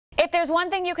If there's one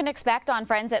thing you can expect on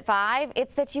Friends at 5,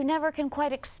 it's that you never can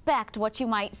quite expect what you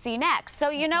might see next.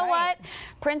 So you know what?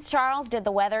 Prince Charles did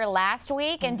the weather last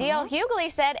week, and D.L. Hughley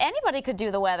said anybody could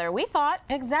do the weather. We thought.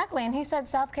 Exactly, and he said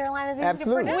South Carolina's easy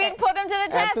Absolutely. to predict. We'd put him to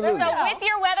the test. Absolutely. So with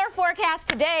your weather forecast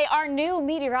today, our new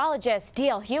meteorologist,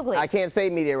 D.L. Hughley. I can't say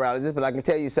meteorologist, but I can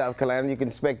tell you, South Carolina, you can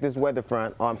expect this weather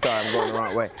front. Oh, I'm sorry, I'm going the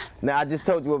wrong way. Now, I just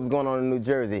told you what was going on in New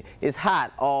Jersey. It's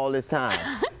hot all this time.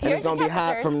 And it's going to be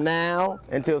hot from now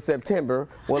until September.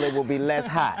 Well, it will be less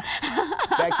hot.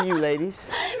 Back to you,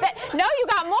 ladies. No, you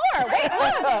got more. Wait,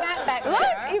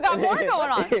 look, you got more going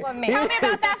on. Tell me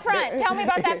about that front. Tell me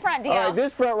about that front, D.L. All right,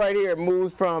 this front right here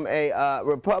moves from a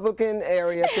Republican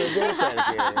area to a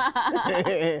Democratic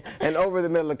area. And over the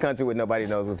middle of the country where nobody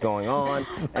knows what's going on.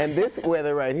 And this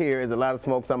weather right here is a lot of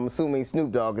smoke, so I'm assuming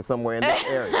Snoop Dogg is somewhere in that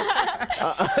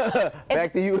area.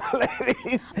 Back to you,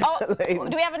 ladies.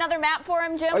 Do we have another map for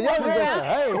him, Jim? Oh,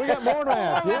 hey, we got more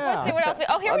maps. Let's see what else.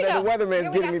 Here we go. The weatherman's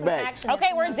getting me back. Okay,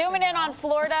 we're zooming in on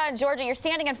Florida and Georgia. You're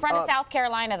standing in front of South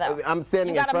Carolina, though. I'm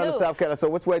standing in front of South Carolina. So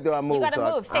which way do I move? You got to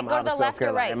move. Go to the left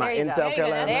or right. Am I in South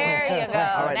Carolina? There you go.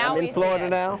 All right, now I'm in Florida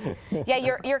now. Yeah,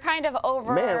 you're kind of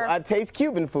over. Man, I taste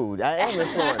Cuban food. I am in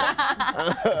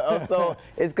Florida. So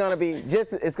it's gonna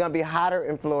be hotter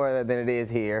in Florida than it is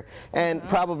here, and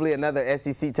probably another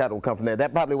SEC title will come from there.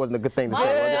 That probably wasn't a good thing to say,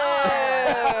 was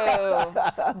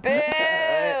it? Boo!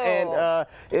 And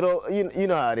it'll, you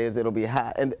know how it is. It'll be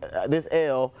hot, and this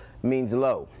L means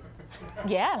low.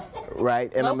 Yes.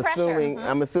 Right, and Low I'm pressure.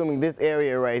 assuming this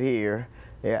area right here.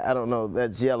 Yeah, I don't know.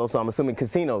 That's yellow, so I'm assuming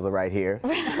casinos are right here.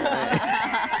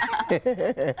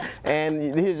 And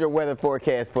here's your weather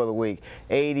forecast for the week.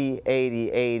 80,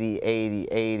 80, 80, 80,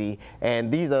 80.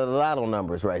 And these are the lotto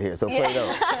numbers right here, so play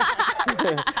those.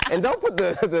 And don't put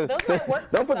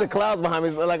the clouds behind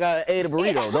me like I ate a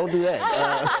burrito. Don't do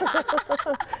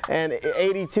that. And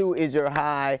 82 is your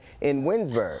high in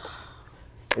Windsburg.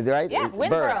 Is that right? Yeah,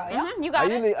 Windsboro. You got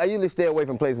it. I usually stay away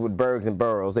from places with bergs and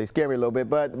boroughs. They scare me a little bit.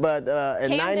 But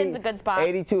and Camden's a good spot.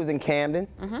 82 is in Camden,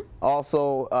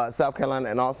 also South Carolina,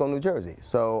 and also New Jersey.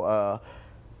 So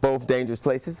both dangerous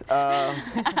places.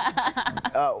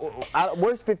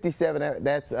 Where's 57?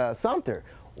 That's Sumter,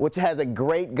 which has a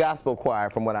great gospel choir,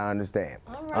 from what I understand.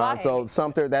 So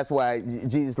Sumter, that's why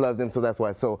Jesus loves them. So that's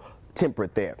why it's so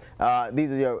temperate there.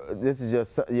 This is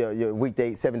your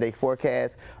weekday 7-day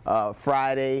forecast.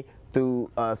 Friday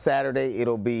through Saturday,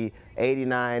 it'll be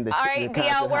 89. All right,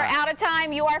 D.L., we're out of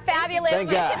time. You are fabulous. Thank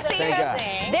God.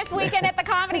 Thank you this weekend at the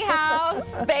Comedy House.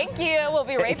 Thank you. We'll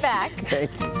be right back.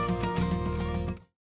 Thank you.